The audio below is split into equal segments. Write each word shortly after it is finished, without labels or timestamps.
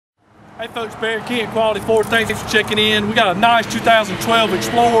Hey folks, Barry Kent, Quality Ford. Thanks for checking in. We got a nice 2012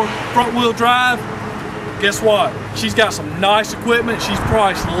 Explorer front wheel drive. Guess what? She's got some nice equipment. She's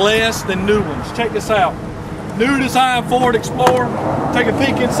priced less than new ones. Check this out. New design Ford Explorer. Take a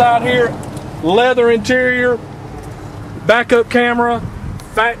peek inside here. Leather interior, backup camera,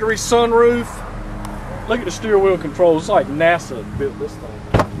 factory sunroof. Look at the steering wheel controls. It's like NASA built this thing.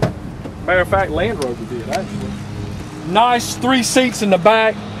 Matter of fact, Land Rover did actually. Nice 3 seats in the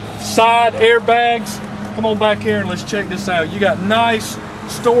back. Side airbags. Come on back here and let's check this out. You got nice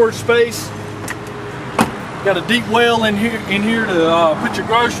storage space. Got a deep well in here to put your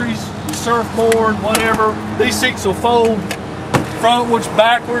groceries, your surfboard, whatever. These seats will fold frontwards,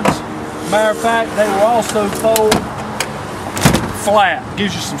 backwards. Matter of fact, they will also fold flat.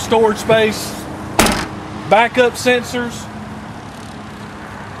 Gives you some storage space. Backup sensors.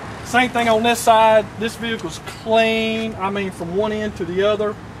 Same thing on this side. This vehicle's clean. I mean, from one end to the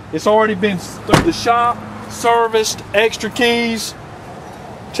other. It's already been through the shop, serviced, extra keys.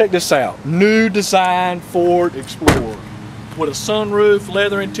 Check this out. New design Ford Explorer with a sunroof,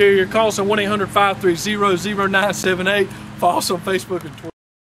 leather interior. Call us at 1-800-530-0978. Follow us on Facebook and Twitter.